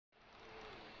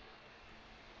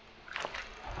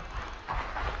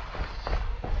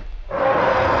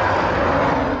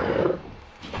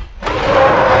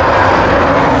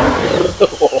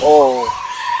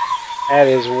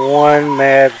one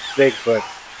mad Bigfoot.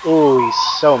 Ooh, he's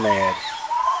so mad.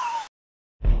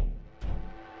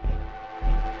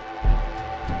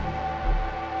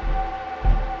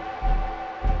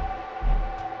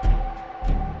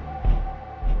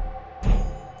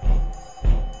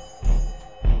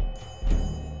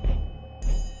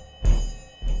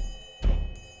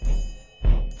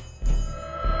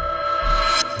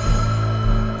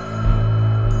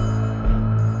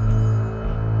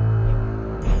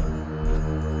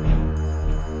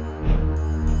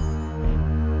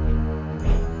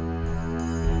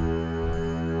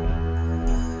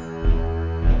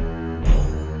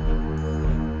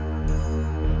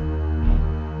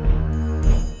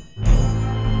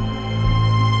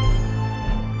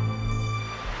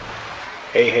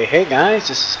 Hey guys,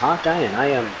 this is Hawkeye and I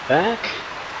am back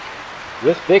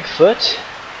with Bigfoot,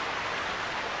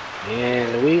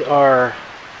 and we are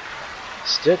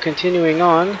still continuing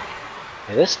on,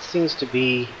 and this seems to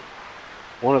be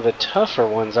one of the tougher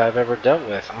ones I've ever dealt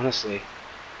with, honestly.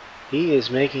 He is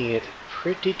making it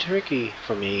pretty tricky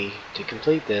for me to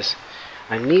complete this.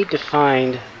 I need to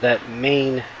find that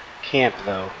main camp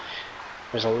though.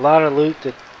 There's a lot of loot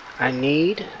that I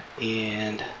need,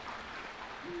 and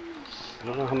I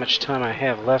don't know how much time I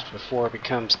have left before it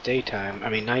becomes nighttime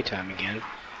again.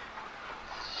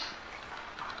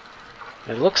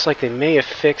 It looks like they may have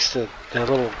fixed the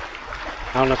little,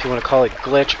 I don't know if you want to call it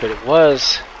glitch, but it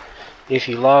was, if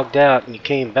you logged out and you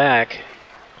came back,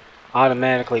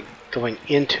 automatically going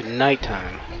into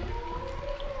nighttime.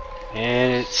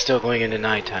 And it's still going into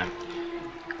nighttime.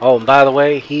 Oh, and by the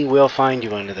way, he will find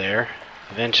you under there,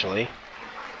 eventually.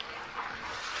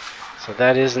 So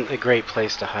that isn't a great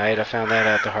place to hide. I found that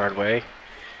out the hard way.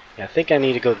 Yeah, I think I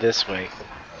need to go this way.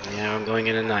 Now I'm going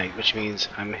in at night, which means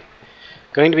I'm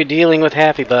going to be dealing with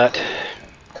Happy Butt.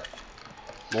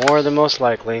 More than most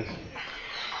likely.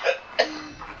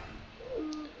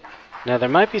 Now there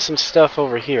might be some stuff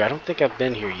over here. I don't think I've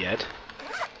been here yet.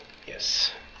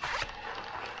 Yes.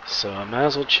 So I might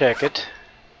as well check it.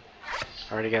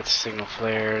 Already got signal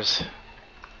flares.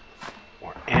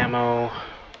 More ammo.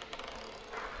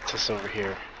 What's this over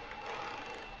here?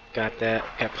 Got that.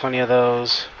 Got plenty of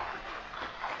those.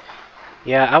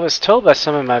 Yeah, I was told by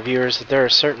some of my viewers that there are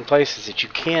certain places that you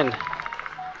can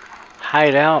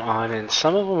hide out on, and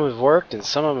some of them have worked and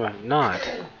some of them have not.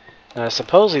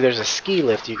 Supposedly there's a ski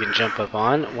lift you can jump up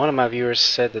on. One of my viewers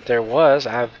said that there was.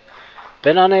 I've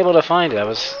been unable to find it. I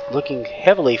was looking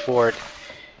heavily for it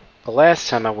the last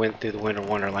time I went through the Winter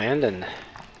Wonderland, and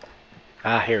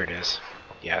here it is.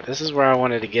 Yeah, this is where I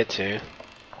wanted to get to.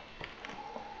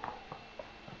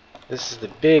 This is the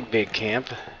big camp.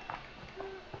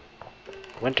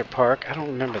 Winter Park. I don't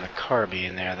remember the car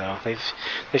being there though.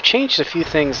 They've changed a few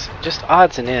things, just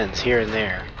odds and ends here and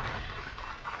there.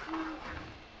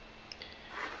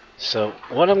 So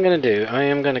what I'm gonna do, I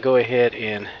am gonna go ahead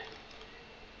and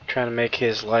try to make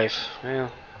his life,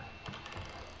 well,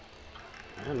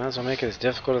 I might as well make it as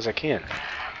difficult as I can.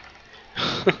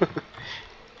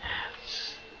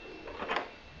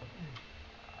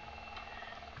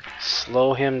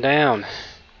 Slow him down.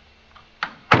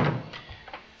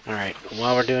 Alright,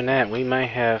 while we're doing that, we might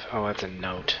have, oh, that's a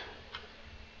note.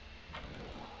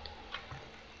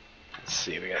 Let's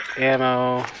see, we got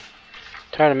ammo.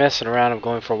 Tired of messing around, I'm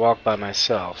going for a walk by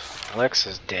myself.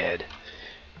 Alexa's dead.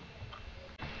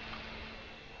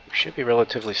 We should be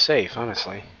relatively safe,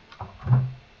 honestly.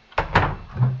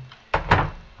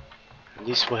 At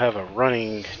least we'll have a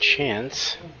running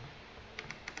chance.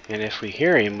 And if we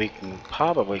hear him, we can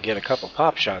probably get a couple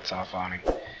pop shots off on him.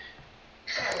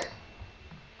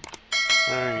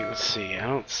 Alright, let's see. I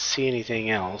don't see anything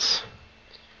else.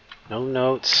 No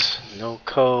notes, no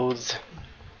codes.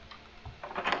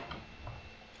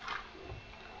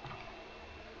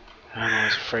 I'm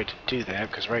always afraid to do that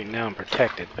because right now I'm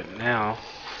protected, but now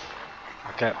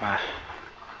I've got my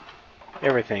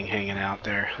everything hanging out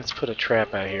there. Let's put a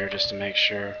trap out here just to make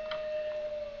sure.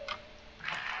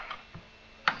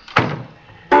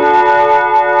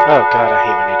 Oh god, I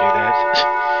hate when they do that.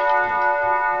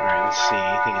 Alright, let's see.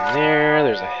 Anything in there?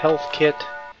 There's a health kit.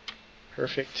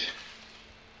 Perfect.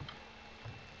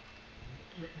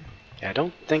 Yeah, I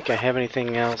don't think I have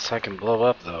anything else I can blow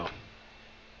up though.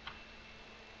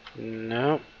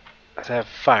 Nope. I have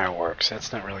fireworks.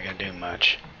 That's not really going to do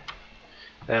much.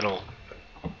 That'll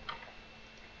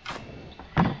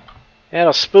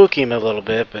spook him a little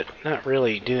bit, but not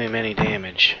really do him any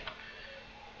damage.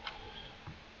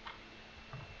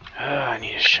 I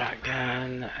need a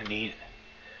shotgun. I need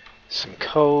some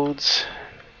codes.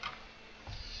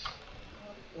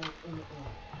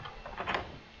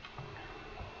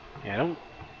 Yeah, I don't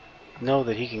know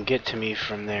that he can get to me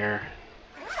from there.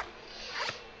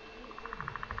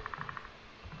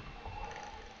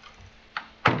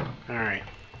 Alright.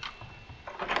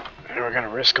 And we're gonna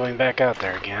risk going back out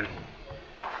there again.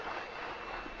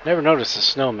 Never noticed the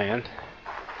snowman.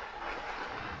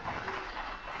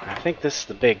 I think this is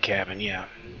the big cabin, yeah.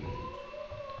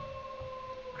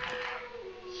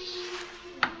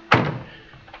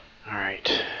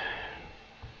 Alright.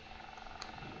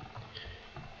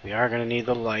 We are gonna need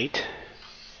the light.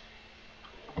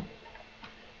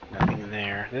 Nothing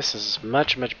there. This is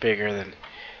much, much bigger than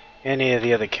any of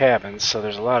the other cabins, so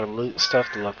there's a lot of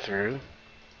stuff to look through.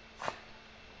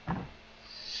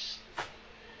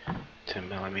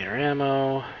 10mm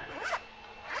ammo.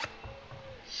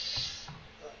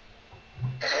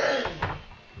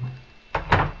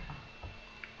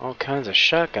 All kinds of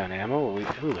shotgun ammo.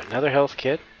 Ooh, another health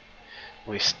kit.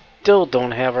 We still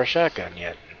don't have our shotgun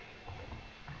yet.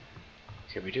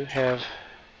 Okay, we do have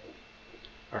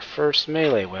our first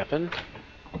melee weapon.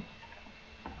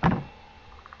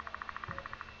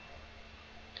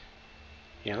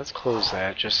 Yeah, let's close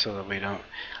that just so that we don't...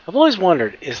 I've always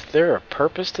wondered, is there a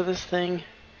purpose to this thing?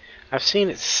 I've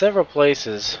seen it several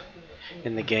places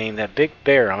in the game, that big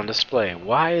bear on display.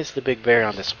 Why is the big bear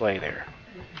on display there?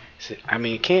 I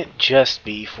mean, it can't just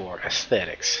be for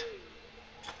aesthetics.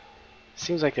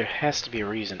 Seems like there has to be a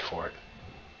reason for it.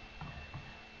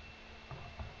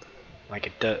 Like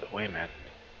it does... Wait a minute.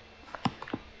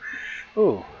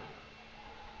 Ooh.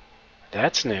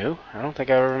 That's new. I don't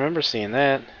think I remember seeing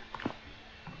that.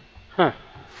 Huh.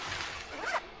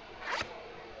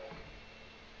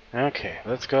 Okay,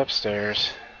 let's go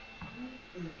upstairs.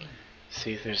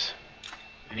 See if there's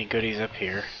any goodies up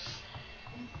here.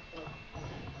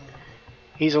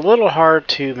 He's a little hard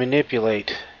to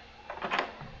manipulate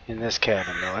in this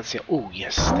cabin, though. Let's see. Oh,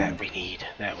 yes, that we need.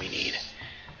 That we need.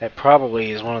 That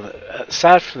probably is one of the...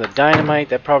 aside from the dynamite,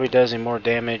 that probably does him more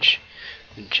damage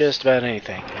than just about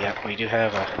anything. Yep, we do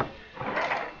have a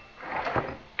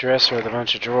dresser with a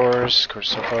bunch of drawers. Of course,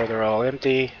 so far they're all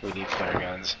empty. We need flare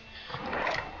guns.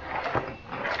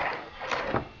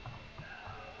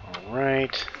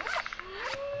 Alright.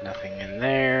 Nothing in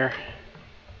there.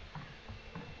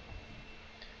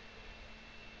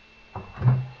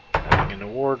 Nothing in the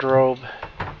wardrobe.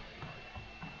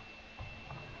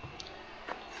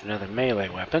 Another melee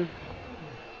weapon.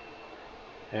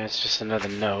 And it's just another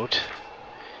note.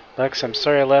 Lex, I'm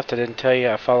sorry I left. I didn't tell you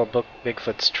I follow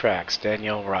Bigfoot's tracks.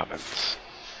 Danielle Robbins.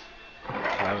 Well,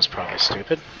 that was probably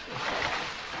stupid.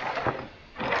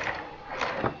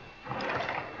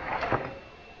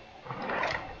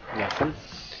 Nothing.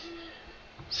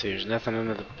 See, there's nothing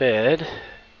under the bed.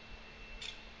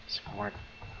 Some more.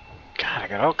 God, I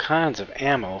got all kinds of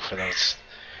ammo for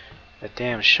that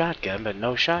damn shotgun, but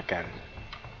no shotgun.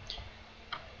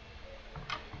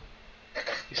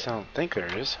 At least I don't think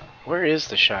there is. Where is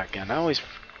the shotgun? I always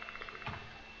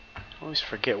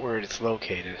forget where it's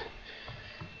located.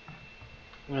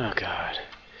 Oh God.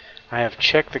 I have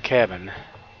checked the cabin.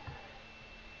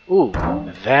 Ooh,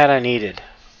 that I needed.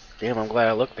 Damn, I'm glad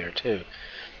I looked there too.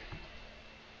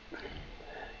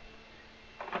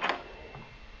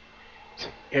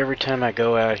 Every time I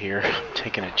go out here, I'm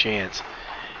taking a chance.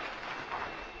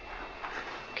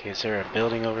 Okay, is there a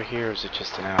building over here, or is it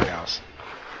just an outhouse?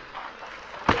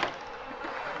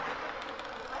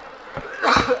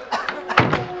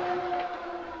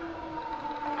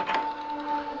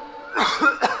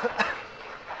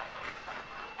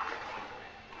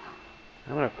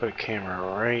 I'm going to put a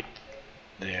camera right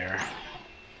there.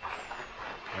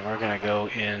 And we're going to go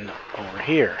in over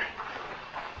here.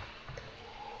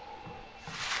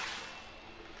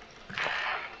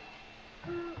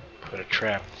 Put a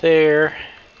trap there.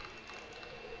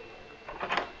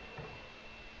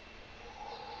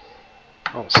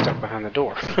 Oh, it's stuck behind the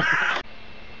door.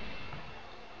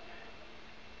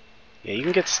 Yeah, you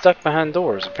can get stuck behind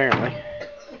doors, apparently.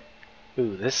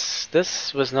 Ooh,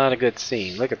 this was not a good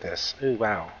scene. Look at this. Ooh,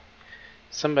 wow.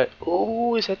 Somebody...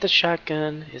 Ooh, is that the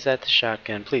shotgun? Is that the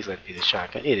shotgun? Please let it be the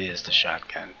shotgun. It is the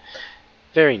shotgun.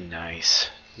 Very nice.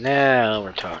 Now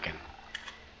we're talking.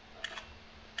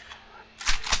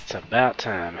 It's about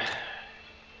time.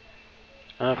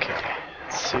 Okay,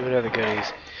 let's see what other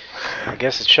goodies. I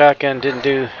guess the shotgun didn't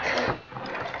do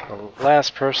the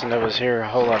last person that was here a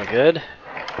whole lot of good.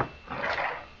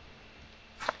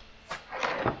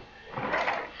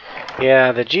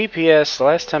 Yeah, the GPS, the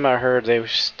last time I heard, they were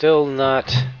still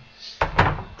not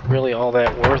really all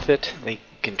that worth it. They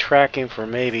can track him for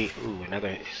maybe... Ooh,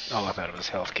 another... Oh, I thought it was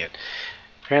health kit.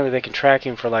 Apparently they can track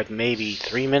him for like maybe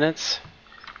 3 minutes,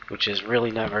 which is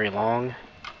really not very long.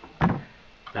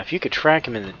 Now, if you could track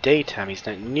him in the daytime, he's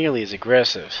not nearly as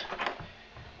aggressive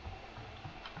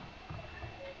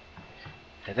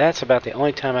And that's about the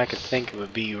only time I could think it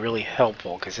would be really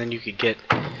helpful, because then you could get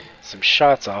some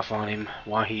shots off on him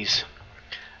while he's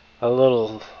a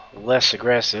little less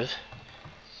aggressive.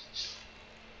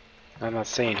 I'm not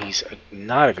saying he's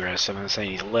not aggressive, I'm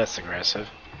saying he's less aggressive.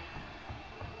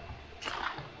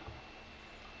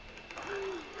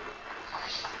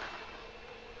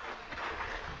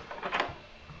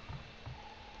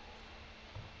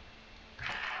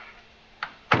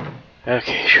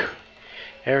 Okay, whew.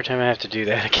 Every time I have to do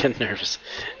that I get nervous.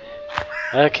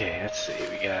 Okay, let's see,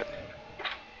 we got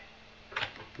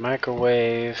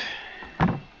microwave,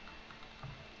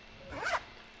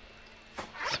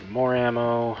 some more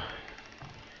ammo,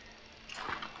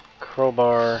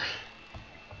 crowbar,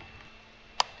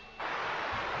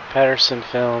 Patterson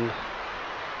film,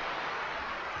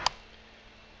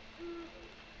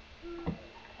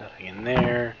 nothing in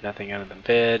there, nothing under the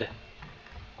bed.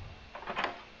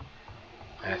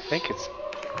 I think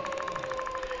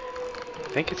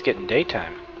it's getting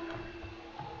daytime,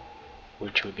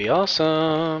 which would be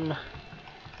awesome. I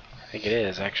think it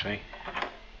is actually.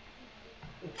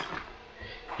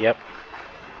 Yep.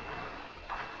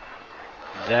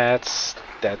 That's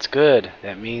good.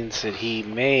 That means that he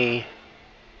may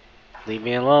leave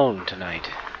me alone tonight.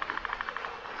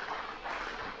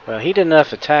 Well, he did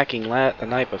enough attacking the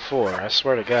night before. I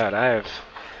swear to God, I have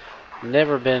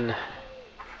never been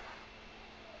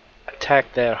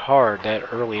attacked that hard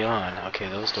that early on. Okay,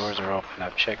 those doors are open.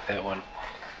 I've checked that one.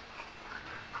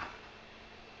 I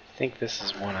think this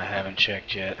is one I haven't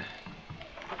checked yet.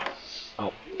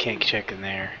 Oh, can't check in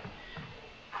there.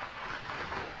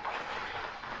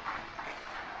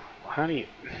 How do you...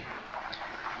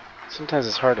 Sometimes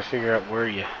it's hard to figure out where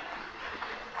you...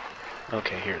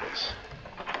 Okay, here it is.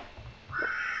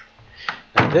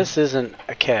 Now this isn't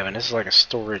a cabin, this is like a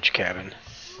storage cabin.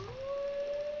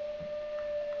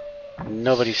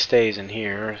 Nobody stays in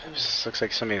here. This looks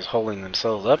like somebody's holding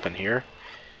themselves up in here.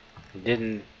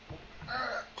 Didn't...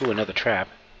 Ooh, another trap.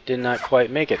 Did not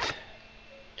quite make it.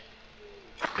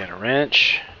 Got a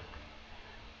wrench.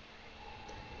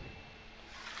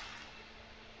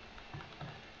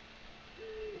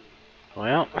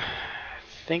 Well, I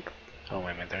think... Oh,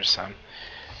 wait a minute, there's some.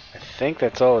 I think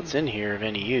that's all that's in here of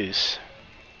any use.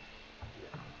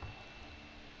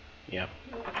 Yep.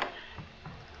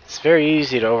 It's very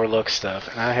easy to overlook stuff,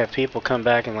 and I have people come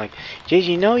back and like, did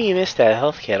you know you missed that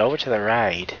health kit over to the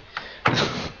right?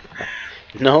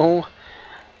 No.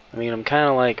 I mean, I'm kind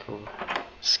of like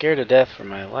scared to death for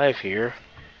my life here.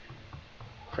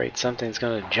 Afraid something's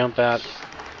going to jump out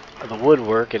of the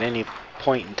woodwork at any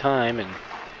point in time and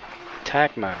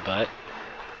attack my butt.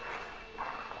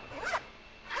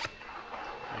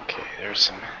 Okay, there's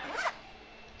some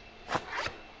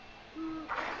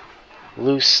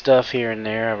loose stuff here and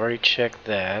there. I've already checked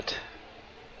that.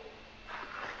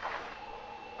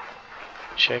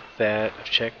 Checked that. I've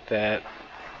checked that.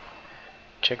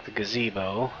 Check the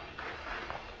gazebo.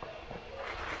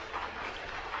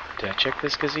 Did I check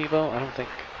this gazebo? I don't think...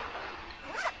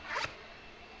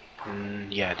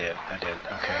 yeah, I did.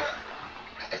 Okay.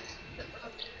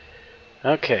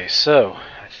 Okay, so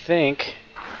I think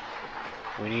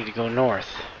we need to go north.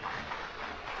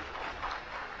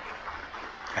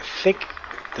 I think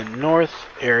the north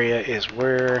area is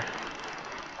where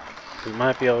we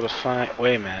might be able to find...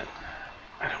 Wait a minute.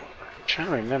 I'm trying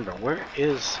to remember. Where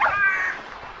is...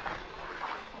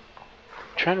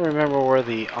 trying to remember where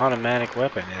the automatic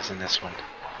weapon is in this one.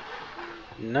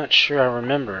 Not sure I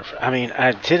remember. I mean,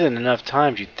 I did it enough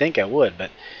times you'd think I would,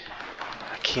 but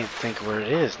I can't think where it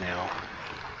is now.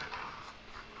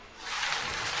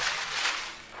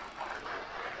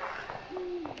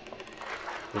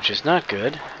 Which is not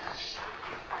good.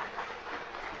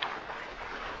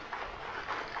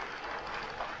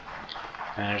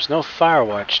 And there's no fire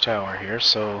watch tower here,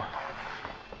 so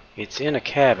it's in a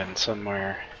cabin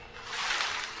somewhere.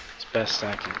 Best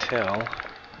I can tell.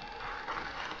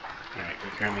 Alright,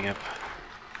 we're coming up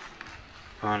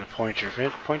on a point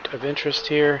of interest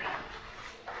here.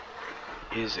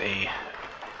 Is a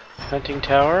hunting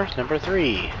tower number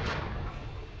 3.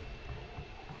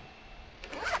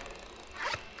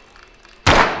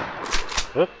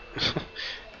 Whoop.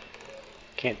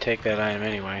 Can't take that item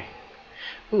anyway.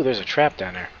 Ooh, there's a trap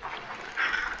down there.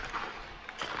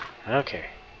 Okay.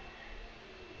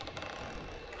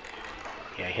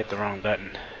 Yeah, I hit the wrong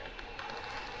button.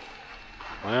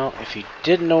 Well, if he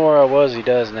didn't know where I was, he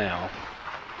does now.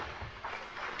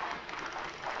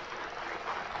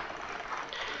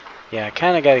 Yeah, I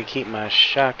kind of got to keep my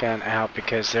shotgun out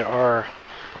because there are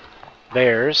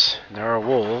bears, and there are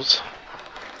wolves.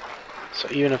 So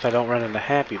even if I don't run into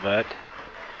Happy Butt,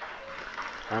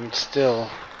 I'm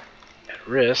still at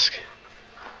risk.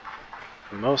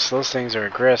 Most of those things are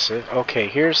aggressive. Okay,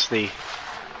 here's the...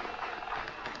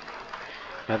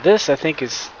 Now this, I think,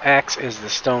 acts as the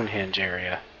Stonehenge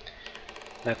area.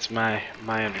 That's my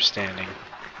understanding.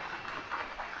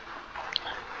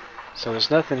 So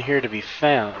there's nothing here to be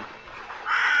found.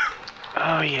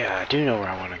 Oh yeah, I do know where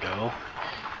I want to go.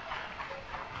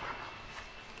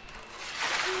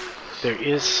 There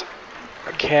is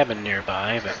a cabin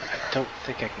nearby, but I don't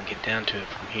think I can get down to it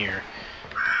from here.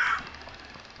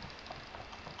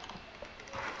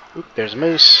 Oop, there's a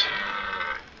moose.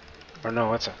 Or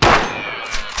no, that's a...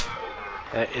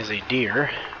 That is a deer,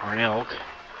 or an elk.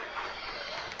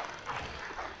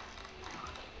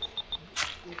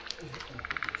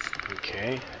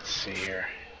 Okay, let's see here.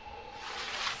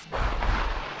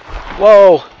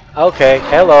 Whoa! Okay,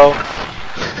 hello.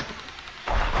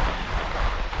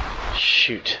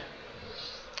 Shoot.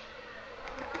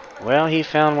 Well, he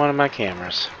found one of my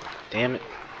cameras. Damn it.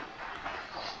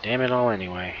 Damn it all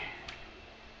anyway.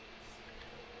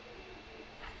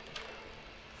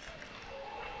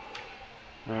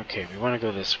 Okay, we want to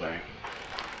go this way.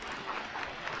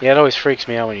 Yeah, it always freaks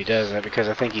me out when he does that because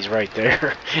I think he's right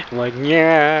there. I'm like,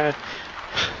 yeah.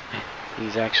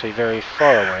 He's actually very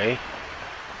far away.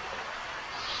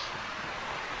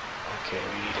 Okay,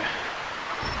 we need to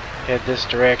head this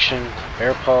direction.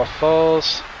 Bear Paw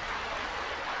Falls.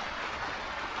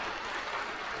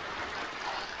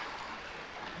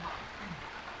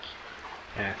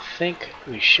 And I think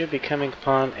we should be coming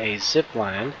upon a zip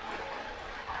line.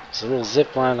 It's a little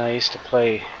zip line I used to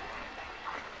play.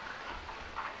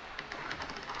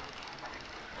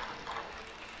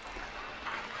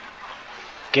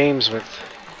 Games with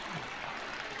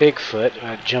Bigfoot.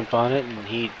 I'd jump on it and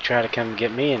he'd try to come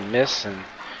get me and miss, and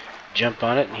jump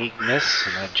on it and he'd miss,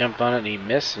 and I'd jump on it and he'd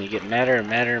miss, and he'd get madder and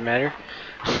madder and madder.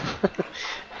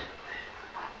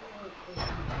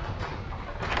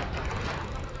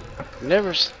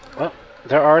 Never. Well,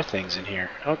 there are things in here.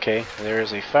 Okay, there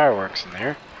is a fireworks in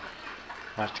there.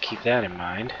 I'll have to keep that in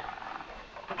mind.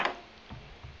 Okay,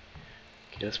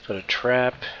 let's put a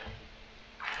trap.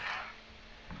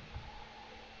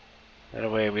 That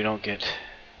way we don't get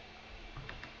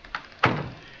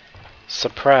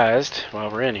surprised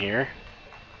while we're in here.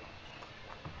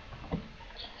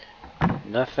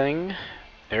 Nothing.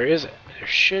 There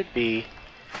should be.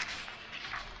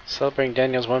 Celebrating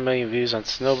Daniel's 1 million views on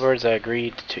snowbirds. I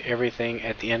agreed to everything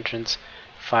at the entrance.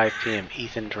 5 p.m.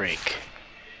 Ethan Drake.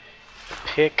 The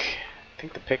pick. I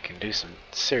think the pick can do some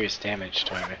serious damage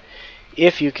to him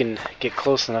if you can get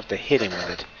close enough to hit him with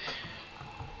it.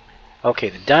 Okay,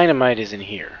 the dynamite is in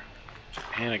here.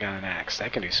 And I got an axe.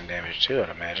 That can do some damage too, I'd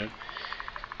imagine.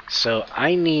 So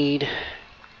I need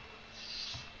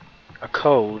a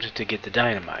code to get the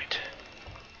dynamite.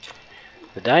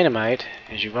 The dynamite,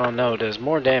 as you well know, does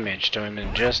more damage to him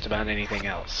than just about anything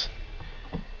else.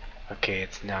 Okay,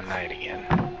 it's now night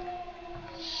again.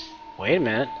 Wait a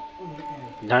minute.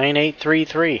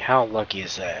 9833. How lucky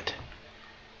is that?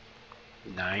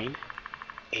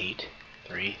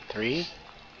 9833.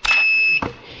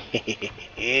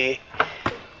 Yes,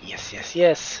 yes,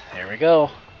 yes. There we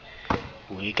go.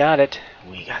 We got it.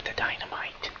 We got the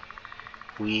dynamite.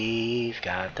 We've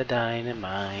got the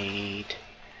dynamite.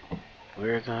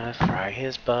 We're gonna fry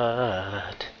his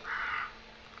butt.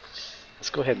 Let's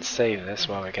go ahead and save this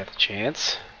while we got the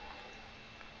chance.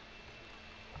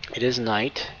 It is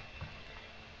night.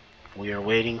 We are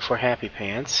waiting for Happy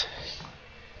Pants.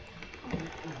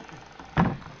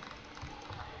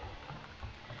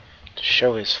 To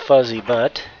show his fuzzy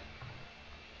butt.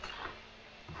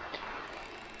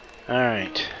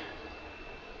 Alright.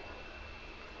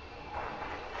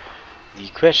 The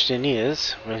question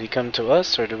is, will he come to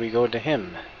us or do we go to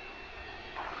him?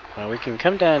 Well, we can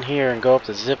come down here and go up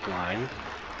the zip line.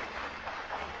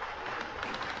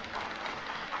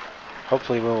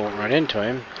 Hopefully we won't run into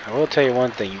him. I will tell you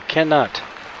one thing, you cannot,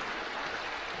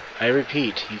 I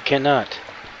repeat, you cannot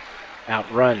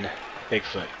outrun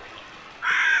Bigfoot.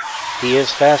 He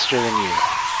is faster than you.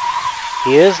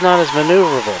 He is not as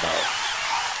maneuverable though.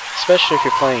 Especially if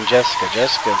you're playing Jessica.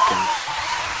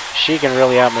 She can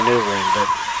really outmaneuver him, but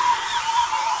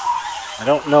I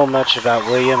don't know much about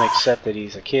William except that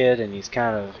he's a kid and he's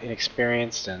kind of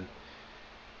inexperienced, and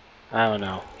I don't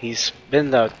know.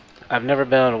 I've never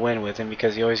been able to win with him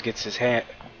because he always gets his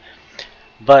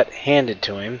butt handed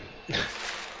to him.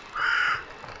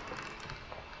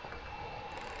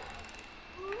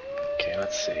 Okay,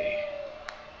 let's see.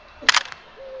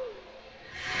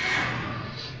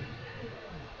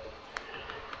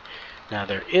 Now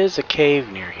there is a cave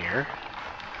near here.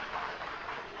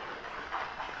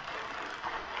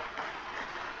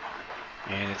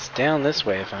 And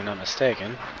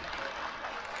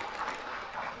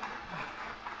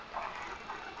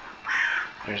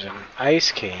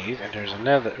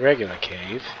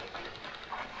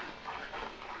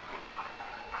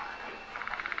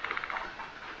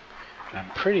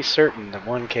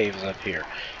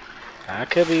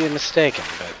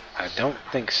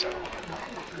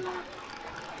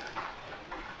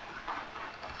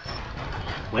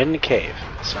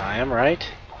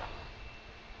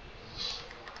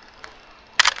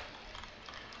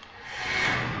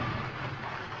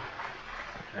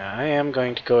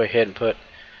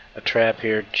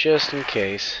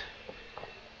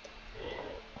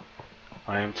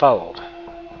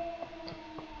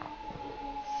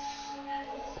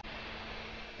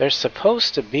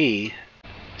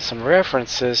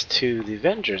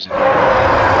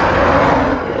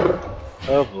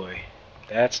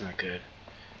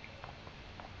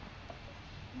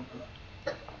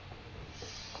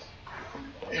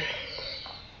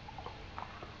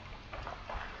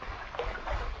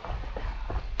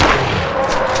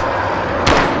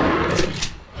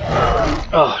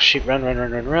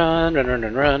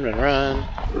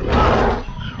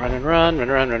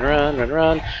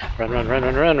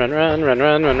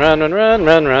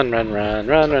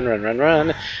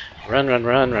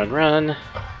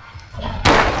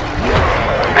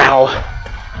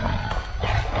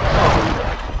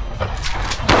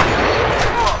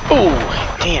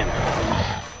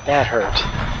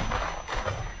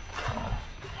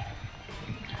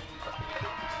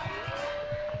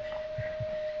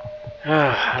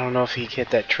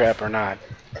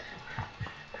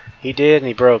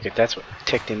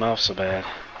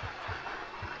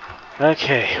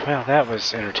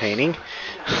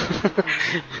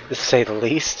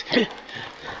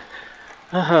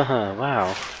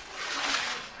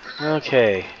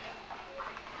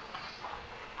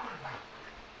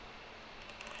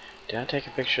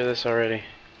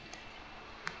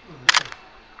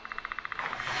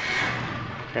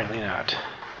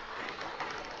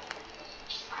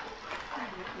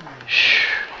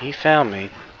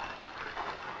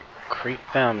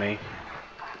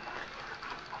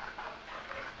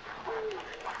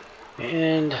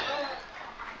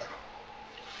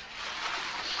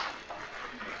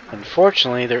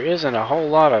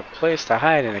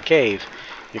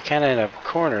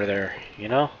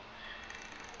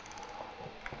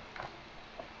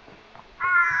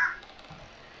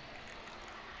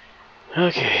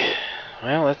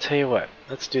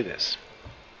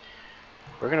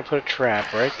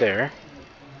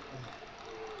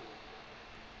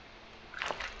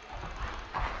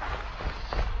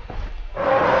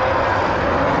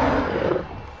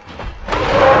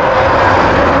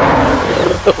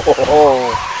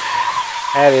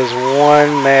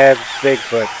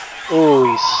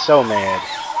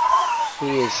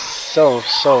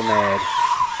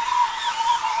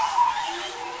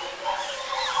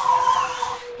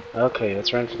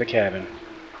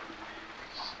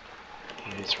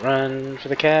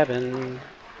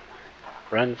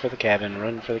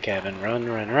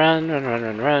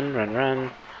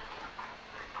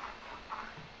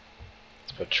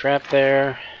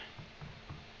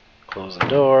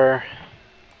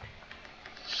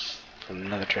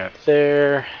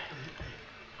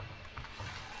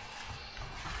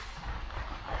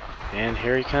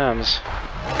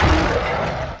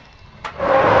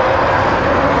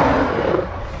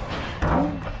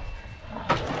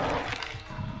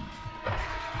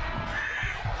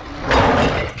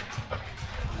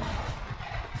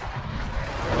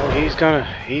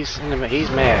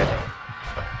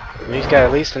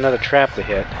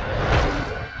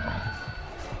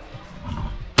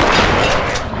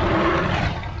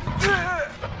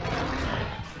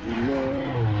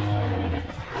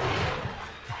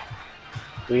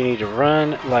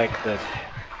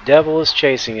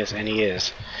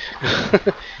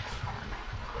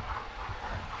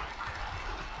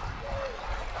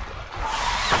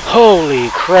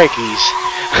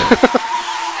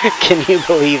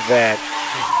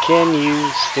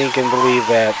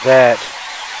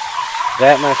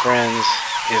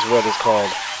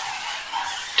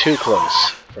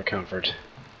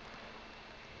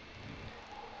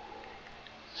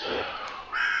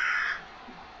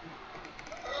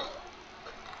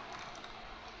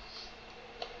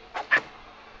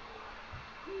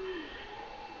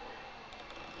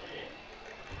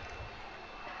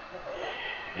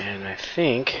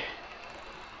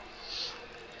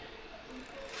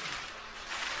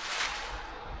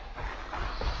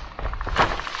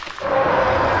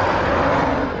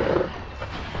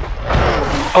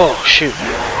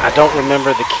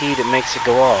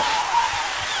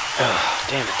Oh,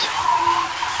 damn it.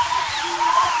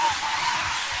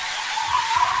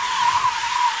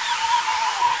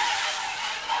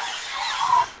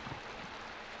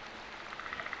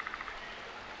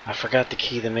 I forgot the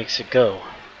key that makes it go.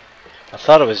 I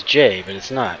thought it was J, but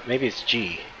it's not. Maybe it's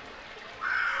G.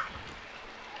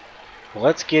 Well,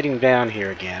 let's get him down here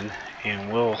again,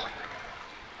 and we'll...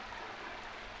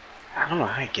 I don't know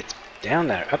how he gets down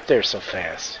there, up there so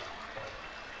fast.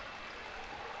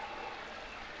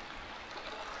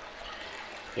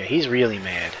 Yeah, he's really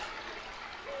mad.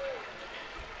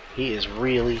 He is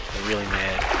really, really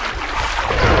mad.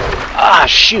 Ah,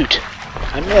 shoot!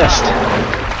 I missed.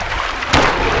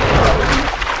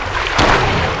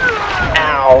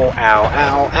 Ow, ow,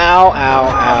 ow, ow, ow,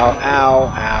 ow, ow,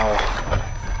 ow.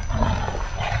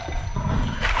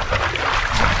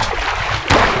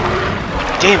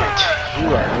 Damn it! You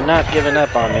are not giving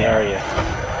up on me, are you?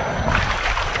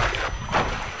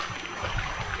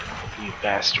 You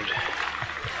bastard.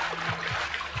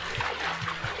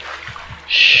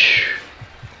 Shh.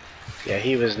 Yeah,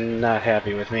 he was not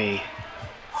happy with me.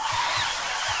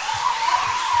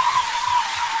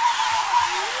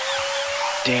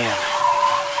 Damn.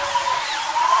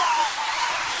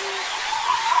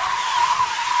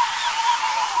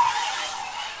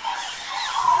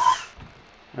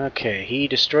 Okay, he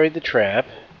destroyed the trap.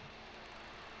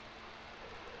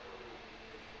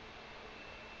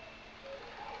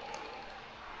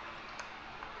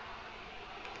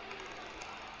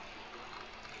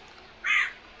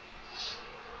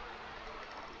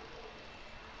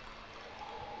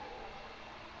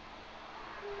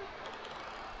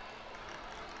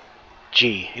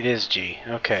 G. It is G.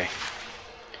 Okay.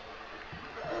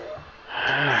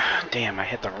 Damn, I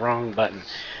hit the wrong button.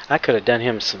 I could have done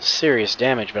him some serious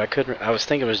damage, but I couldn't. I was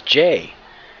thinking it was J.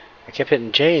 I kept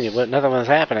hitting J, and nothing was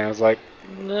happening. I was like,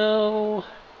 no.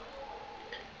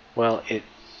 Well, it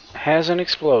hasn't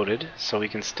exploded, so we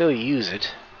can still use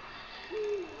it.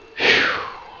 Whew.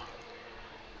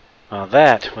 Well,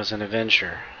 that was an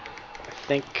adventure. I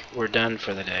think we're done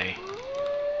for the day.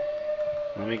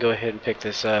 Let me go ahead and pick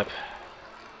this up.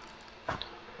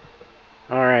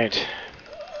 Alright.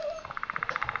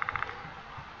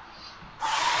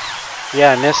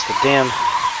 Yeah, I missed the damn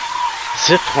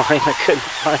zip line. I couldn't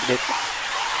find it.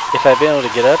 If I'd been able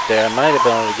to get up there, I might have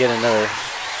been able to get another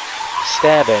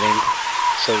stab at him,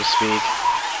 so to speak.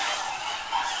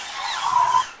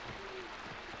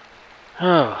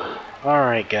 Oh,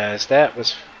 alright guys, that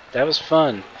was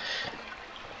fun.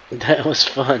 That was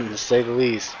fun, to say the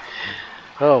least.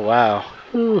 Oh wow.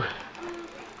 Whew.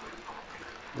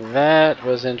 That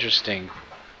was interesting.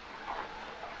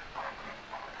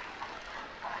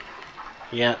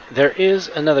 Yeah, there is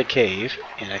another cave,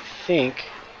 and I think...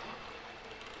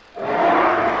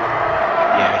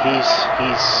 Yeah, he's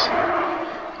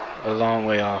a long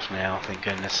way off now, thank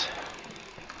goodness.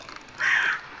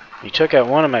 He took out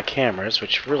one of my cameras,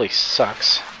 which really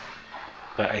sucks.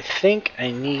 But I think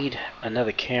I need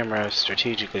another camera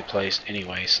strategically placed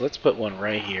anyway, so let's put one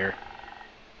right here.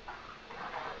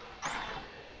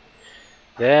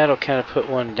 That'll kind of put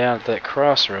one down at that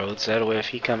crossroads. That way if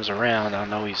he comes around, I'll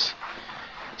know he's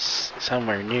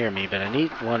somewhere near me, but I need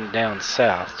one down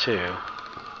south too.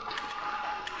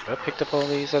 Have I picked up all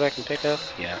these that I can pick up?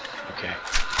 Yeah, okay.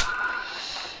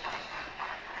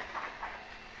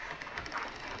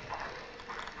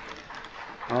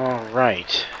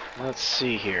 Alright, let's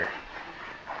see here.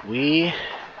 Yeah,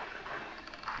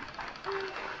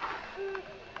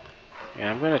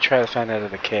 I'm going to try to find out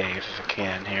of the cave if I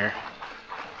can here.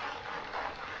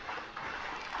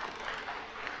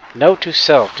 Note to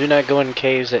self, do not go in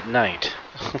caves at night.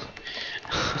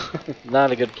 Not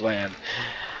a good plan.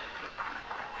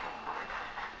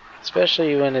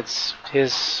 Especially when it's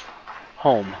his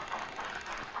home,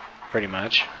 pretty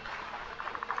much.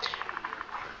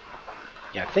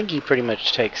 Yeah, I think he pretty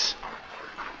much takes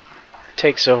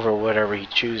over whatever he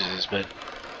chooses, but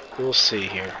we'll see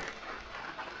here.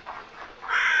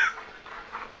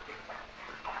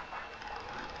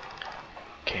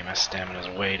 Okay, my stamina's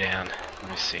way down. Let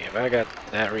me see. Have I got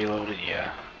that reloaded?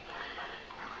 Yeah.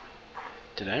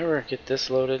 Did I ever get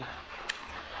this loaded?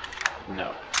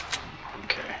 No.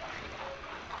 Okay.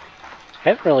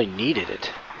 Haven't really needed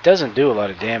it. It doesn't do a lot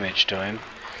of damage to him.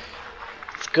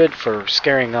 It's good for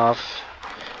scaring off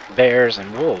bears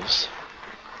and wolves.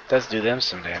 It does do them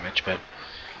some damage, but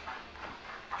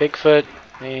Bigfoot,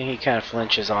 he kind of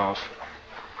flinches off.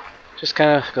 Just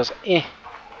kind of goes, eh.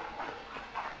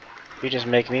 You just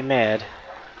make me mad.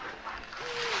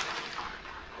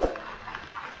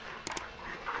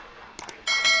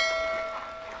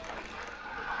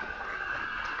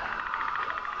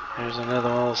 There's another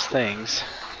one of those things.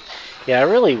 Yeah, I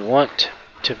really want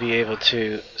to be able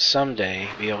to someday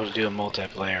be able to do a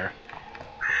multiplayer.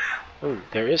 Ooh,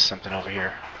 there is something over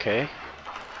here. Okay.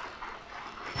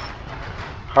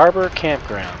 Harbor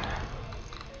Campground.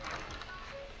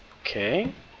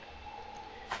 Okay.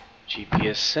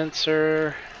 GPS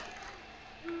sensor.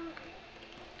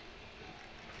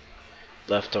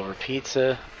 Leftover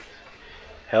pizza.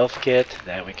 Health kit.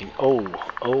 That we can...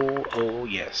 Oh,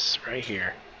 yes. Right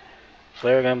here.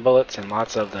 Flare gun bullets and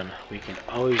lots of them. We can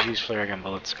always use flare gun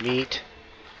bullets. Meat.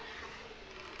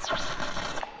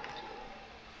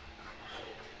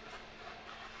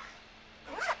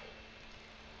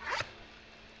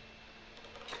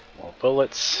 More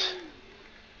bullets.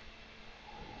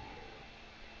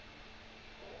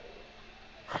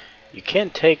 You can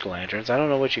take lanterns. I don't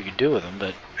know what you could do with them,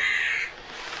 but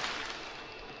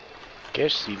I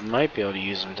guess you might be able to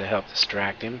use them to help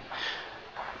distract him.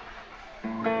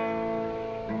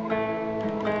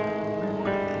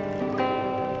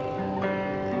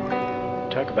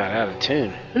 Talk about out of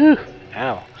tune. Whew.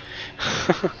 Ow.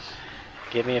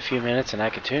 Give me a few minutes and I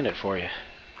can tune it for you.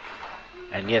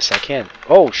 And yes, I can.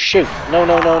 Oh, shoot. No.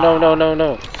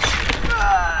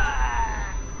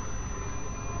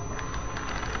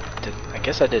 I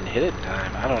guess I didn't hit it in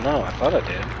time. I don't know. I thought I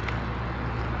did.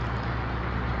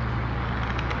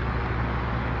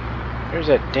 There's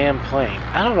that damn plane.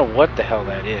 I don't know what the hell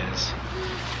that is.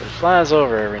 But it flies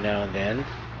over every now and then.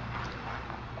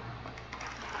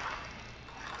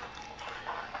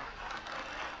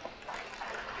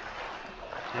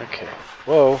 Okay.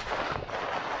 Whoa.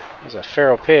 There's a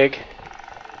feral pig.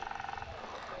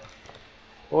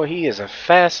 Boy, he is a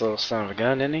fast little son of a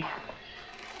gun, isn't he?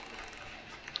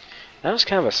 That was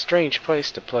kind of a strange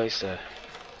place to place a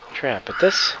trap. But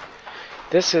this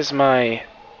is my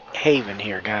haven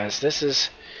here, guys. This is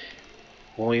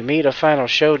when we meet a final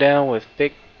showdown with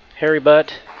Big Hairy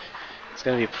Butt. It's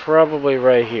going to be probably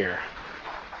right here.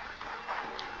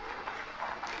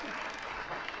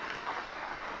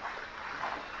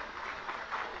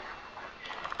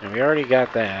 And we already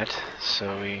got that,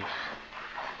 so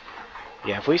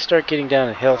yeah, if we start getting down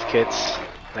to health kits,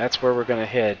 that's where we're going to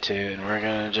head to, and we're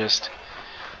going to just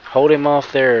hold him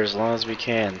off there as long as we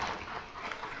can.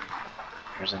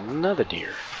 There's another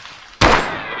deer.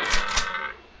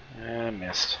 I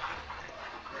missed.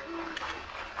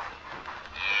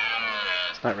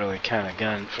 It's not really the kind of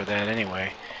gun for that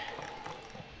anyway.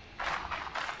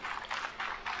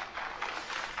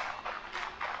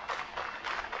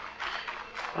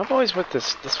 I've always with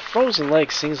this frozen lake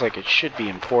seems like it should be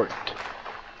important.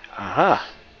 Aha.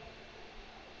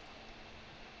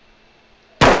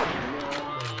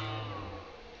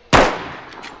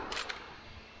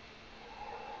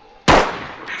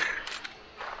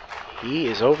 He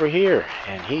is over here,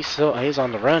 and he's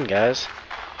on the run, guys.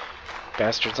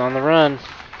 Bastard's on the run.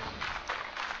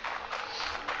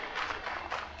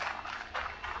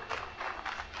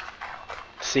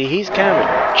 See, he's kind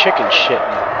of chicken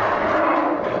shitting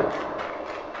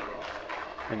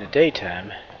in the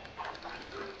daytime.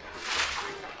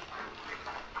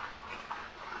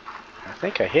 I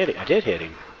think I hit it. I did hit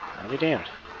him. I'll be damned.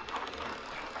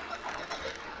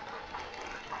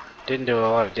 Didn't do a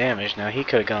lot of damage. Now he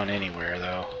could have gone anywhere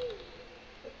though.